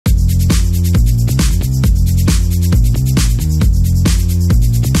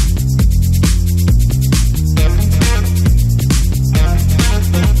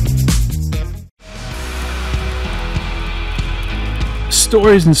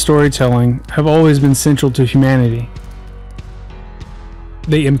Stories and storytelling have always been central to humanity.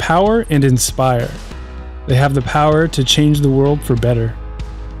 They empower and inspire. They have the power to change the world for better.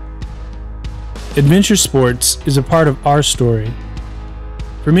 Adventure sports is a part of our story.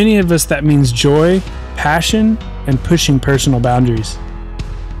 For many of us, that means joy, passion, and pushing personal boundaries.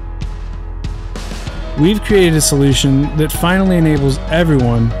 We've created a solution that finally enables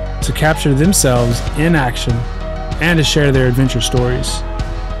everyone to capture themselves in action and to share their adventure stories.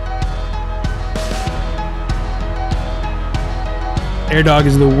 AirDog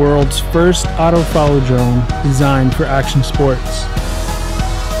is the world's first auto-follow drone designed for action sports.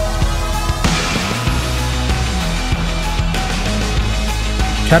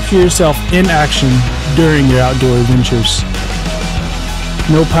 Capture yourself in action during your outdoor adventures.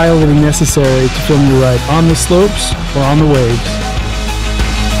 No piloting necessary to film your ride on the slopes or on the waves.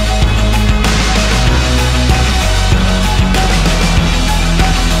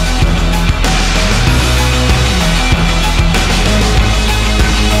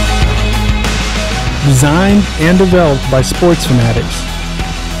 Designed and developed by sports fanatics,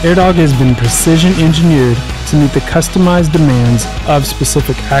 AirDog has been precision engineered to meet the customized demands of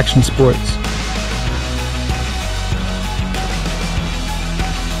specific action sports.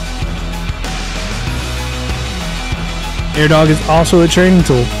 AirDog is also a training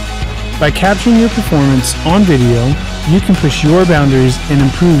tool. By capturing your performance on video, you can push your boundaries and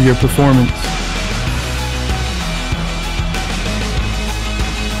improve your performance.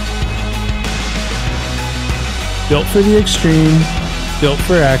 Built for the extreme, built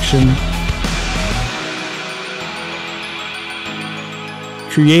for action,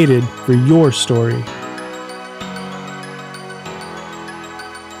 created for your story.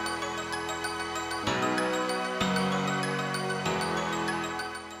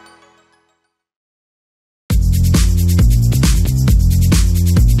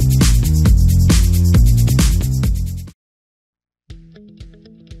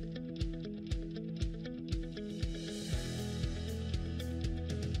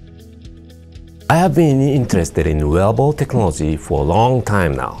 I have been interested in wearable technology for a long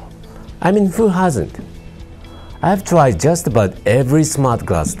time now. I mean, who hasn't? I have tried just about every smart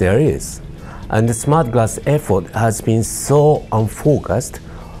glass there is, and the smart glass effort has been so unfocused,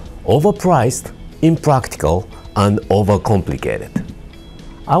 overpriced, impractical, and overcomplicated.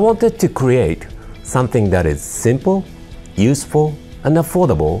 I wanted to create something that is simple, useful, and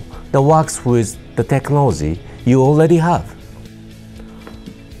affordable that works with the technology you already have.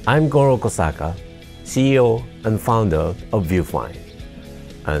 I'm Goro Kosaka, CEO and founder of Viewfind,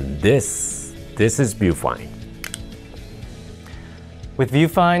 and this is Viewfind. With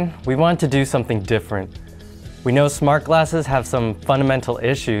Viewfind, we wanted to do something different. We know smart glasses have some fundamental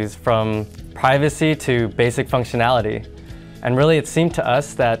issues, from privacy to basic functionality, and really it seemed to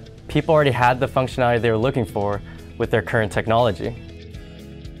us that people already had the functionality they were looking for with their current technology.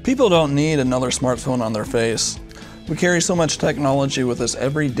 People don't need another smartphone on their face. We carry so much technology with us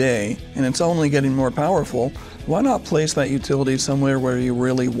every day, and it's only getting more powerful. Why not place that utility somewhere where you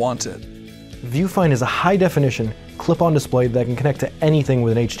really want it? Viewfind is a high-definition, clip-on display that can connect to anything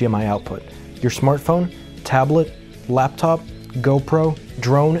with an HDMI output. Your smartphone, tablet, laptop, GoPro,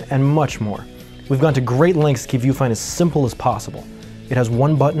 drone, and much more. We've gone to great lengths to keep Viewfind as simple as possible. It has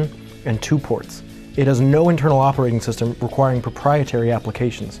one button and 2 ports. It has no internal operating system requiring proprietary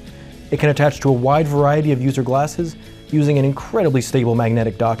applications. It can attach to a wide variety of user glasses using an incredibly stable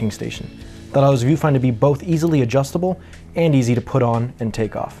magnetic docking station that allows Viewfind to be both easily adjustable and easy to put on and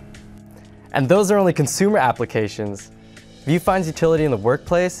take off. And those are only consumer applications. Viewfind's utility in the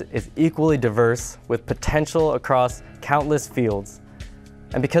workplace is equally diverse, with potential across countless fields.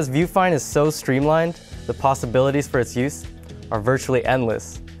 And because Viewfind is so streamlined, the possibilities for its use are virtually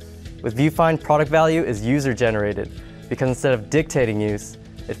endless. With Viewfind, product value is user-generated, because instead of dictating use,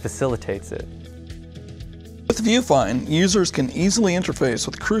 it facilitates it. With Viewfind, users can easily interface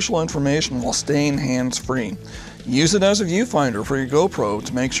with crucial information while staying hands-free. Use it as a viewfinder for your GoPro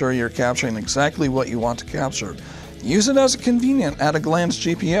to make sure you're capturing exactly what you want to capture. Use it as a convenient at-a-glance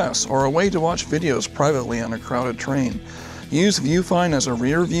GPS or a way to watch videos privately on a crowded train. Use Viewfind as a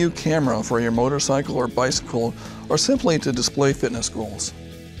rear-view camera for your motorcycle or bicycle, or simply to display fitness goals.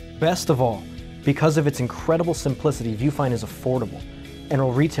 Best of all, because of its incredible simplicity, Viewfind is affordable and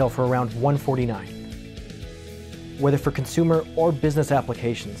will retail for around $149. Whether for consumer or business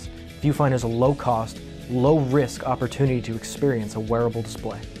applications, Viewfind is a low-cost, low-risk opportunity to experience a wearable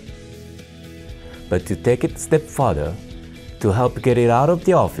display. But to take it a step further, to help get it out of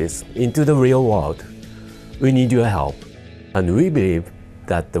the office into the real world, we need your help. And we believe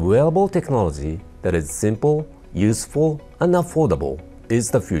that the wearable technology that is simple, useful, and affordable is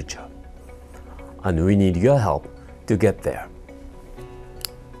the future. And we need your help to get there.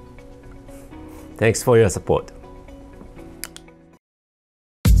 Thanks for your support.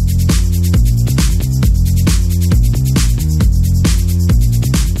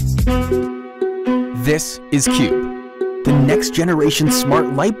 This is Cube, the next generation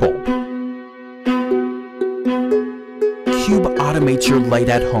smart light bulb. Cube automates your light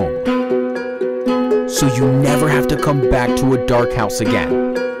at home, so you never have to come back to a dark house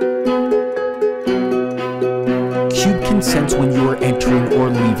again. Cube can sense when you are entering or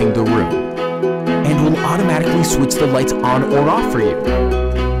leaving the room, and will automatically switch the lights on or off for you.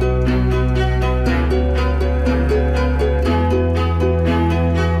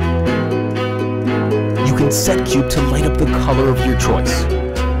 You can set Cube to light up the color of your choice,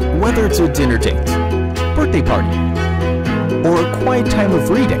 whether it's a dinner date, birthday party, or a quiet time of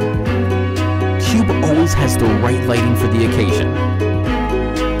reading. Cube always has the right lighting for the occasion.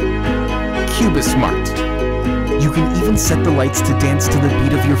 Cube is smart. You can even set the lights to dance to the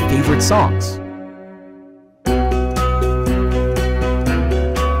beat of your favorite songs.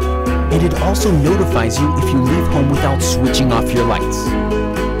 And it also notifies you if you leave home without switching off your lights.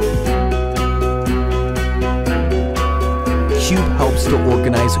 Cube helps to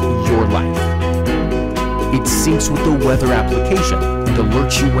organize your life. It syncs with the weather application and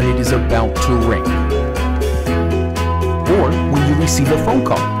alerts you when it is about to ring, or when you receive a phone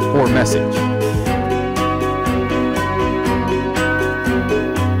call or message.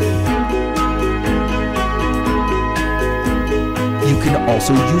 You can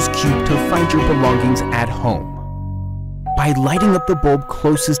also use Cube to find your belongings at home by lighting up the bulb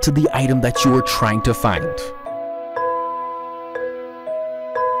closest to the item that you are trying to find.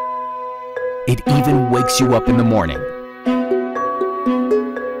 It even wakes you up in the morning.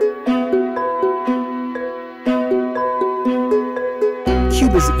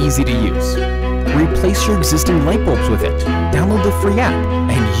 Cube is easy to use. Replace your existing light bulbs with it. Download the free app,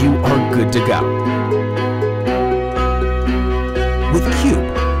 and you are good to go. With Cube,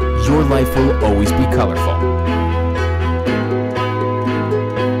 your life will always be colorful.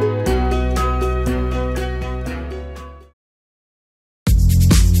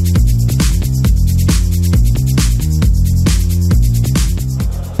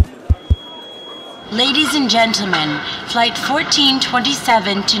 Ladies and gentlemen, Flight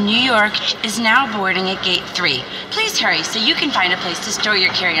 1427 to New York is now boarding at Gate 3. Please hurry so you can find a place to store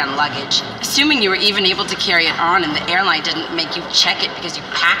your carry-on luggage. Assuming you were even able to carry it on and the airline didn't make you check it because you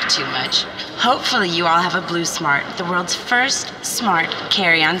packed too much. Hopefully you all have a Blue Smart, the world's first smart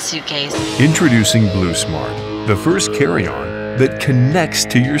carry-on suitcase. Introducing Blue Smart, the first carry-on that connects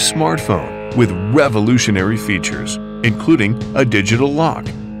to your smartphone with revolutionary features, including a digital lock,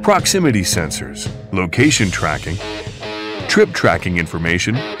 proximity sensors, location tracking, trip tracking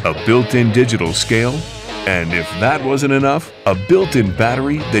information, a built-in digital scale, and if that wasn't enough, a built-in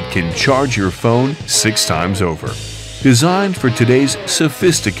battery that can charge your phone 6 times over. Designed for today's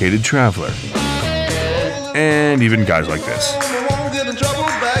sophisticated traveler. And even guys like this.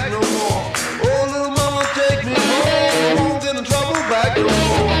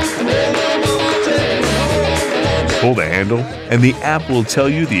 Pull the handle, and the app will tell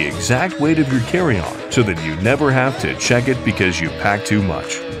you the exact weight of your carry-on so that you never have to check it because you pack too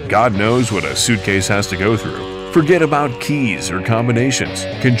much. God knows what a suitcase has to go through. Forget about keys or combinations.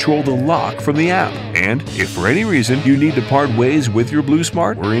 Control the lock from the app. And if for any reason you need to part ways with your Blue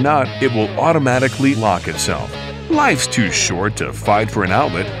Smart, worry not, it will automatically lock itself. Life's too short to fight for an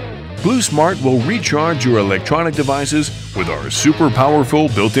outlet. Blue Smart will recharge your electronic devices with our super powerful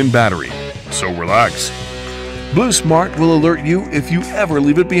built-in battery. So relax. Blue Smart will alert you if you ever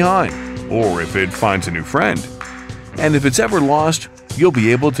leave it behind, or if it finds a new friend. And if it's ever lost, you'll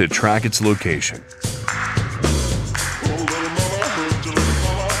be able to track its location.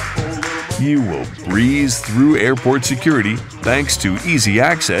 You will breeze through airport security thanks to easy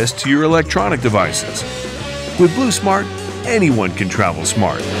access to your electronic devices. With Blue Smart, anyone can travel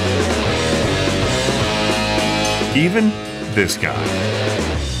smart. Even this guy.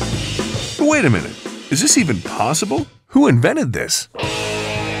 But wait a minute. Is this even possible? Who invented this?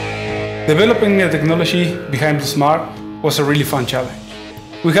 Developing the technology behind the Smart was a really fun challenge.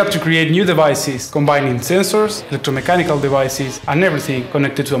 We had to create new devices, combining sensors, electromechanical devices, and everything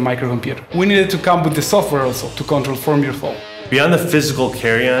connected to a microcomputer. We needed to come with the software also to control from your phone. Beyond the physical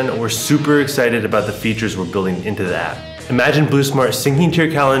carry-on, we're super excited about the features we're building into the app. Imagine Blue Smart syncing to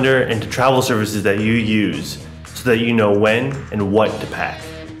your calendar and to travel services that you use so that you know when and what to pack.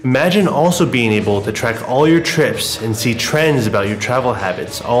 Imagine also being able to track all your trips and see trends about your travel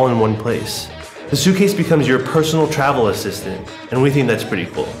habits all in one place. The suitcase becomes your personal travel assistant, and we think that's pretty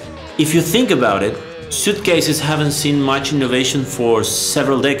cool. If you think about it, suitcases haven't seen much innovation for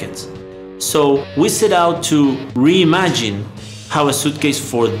several decades. So we set out to reimagine how a suitcase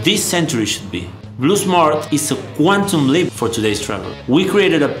for this century should be. Blue Smart is a quantum leap for today's travel. We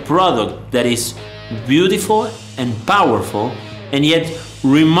created a product that is beautiful and powerful, and yet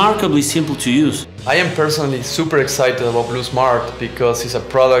remarkably simple to use. I am personally super excited about Blue Smart because it's a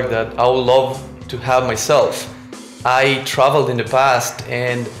product that I would love to have myself. I traveled in the past,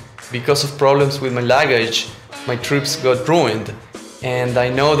 and because of problems with my luggage, my trips got ruined. And I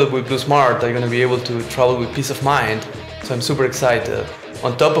know that with Blue Smart, I'm going to be able to travel with peace of mind, so I'm super excited.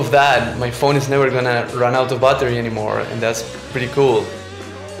 On top of that, my phone is never going to run out of battery anymore, and that's pretty cool.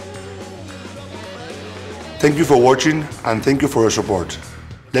 Thank you for watching, and thank you for your support.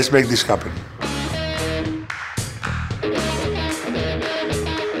 Let's make this happen.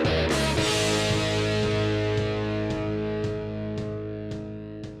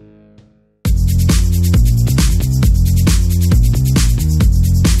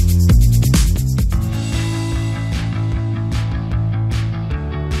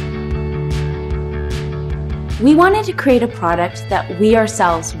 We wanted to create a product that we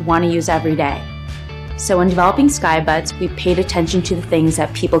ourselves would want to use every day. So when developing SkyBuds, we paid attention to the things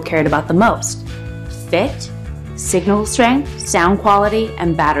that people cared about the most: fit, signal strength, sound quality,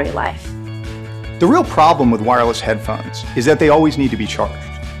 and battery life. The real problem with wireless headphones is that they always need to be charged.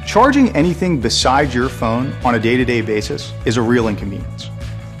 Charging anything besides your phone on a day-to-day basis is a real inconvenience.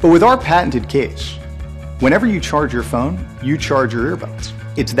 But with our patented case, whenever you charge your phone, you charge your earbuds.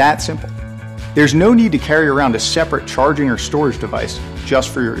 It's that simple. There's no need to carry around a separate charging or storage device just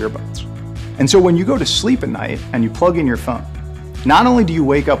for your earbuds. And so when you go to sleep at night and you plug in your phone, not only do you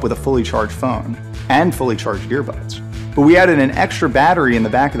wake up with a fully charged phone and fully charged earbuds, but we added an extra battery in the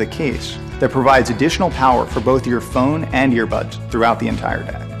back of the case that provides additional power for both your phone and earbuds throughout the entire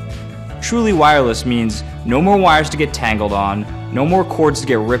day. Truly wireless means no more wires to get tangled on, no more cords to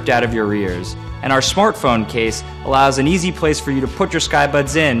get ripped out of your ears, and our smartphone case allows an easy place for you to put your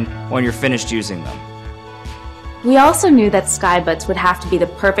SkyBuds in when you're finished using them. We also knew that SkyBuds would have to be the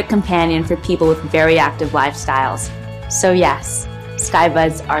perfect companion for people with very active lifestyles. So yes,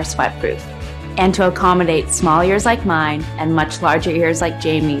 SkyBuds are sweat-proof. And to accommodate small ears like mine and much larger ears like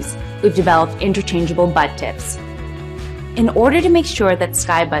Jamie's, we've developed interchangeable bud tips. In order to make sure that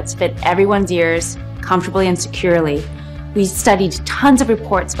SkyBuds fit everyone's ears comfortably and securely, we studied tons of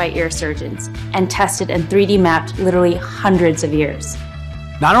reports by ear surgeons and tested and 3D mapped literally hundreds of ears.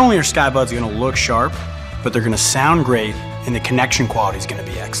 Not only are SkyBuds going to look sharp, but they're going to sound great, and the connection quality is going to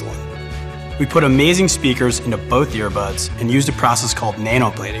be excellent. We put amazing speakers into both earbuds and used a process called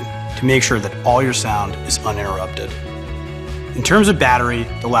nanoplating to make sure that all your sound is uninterrupted. In terms of battery,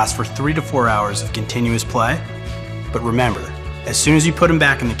 they'll last for 3 to 4 hours of continuous play, but remember, as soon as you put them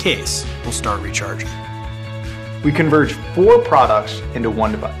back in the case, we'll start recharging. We converged 4 products into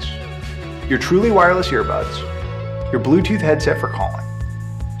one device: your truly wireless earbuds, your Bluetooth headset for calling,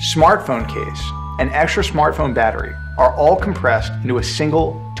 smartphone case, and extra smartphone battery are all compressed into a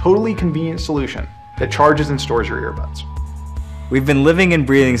single, totally convenient solution that charges and stores your earbuds. We've been living and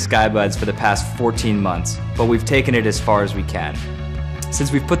breathing SkyBuds for the past 14 months, but we've taken it as far as we can.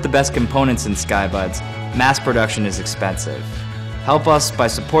 Since we've put the best components in SkyBuds, mass production is expensive. Help us by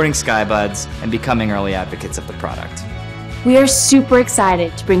supporting SkyBuds and becoming early advocates of the product. We are super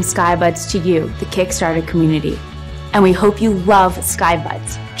excited to bring SkyBuds to you, the Kickstarter community. And we hope you love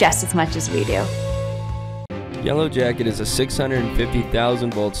SkyBuds just as much as we do. Yellow Jacket is a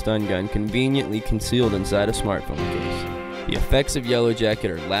 650,000 volt stun gun conveniently concealed inside a smartphone case. The effects of Yellow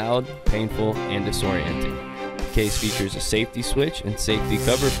Jacket are loud, painful, and disorienting. The case features a safety switch and safety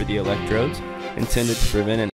cover for the electrodes, intended to prevent an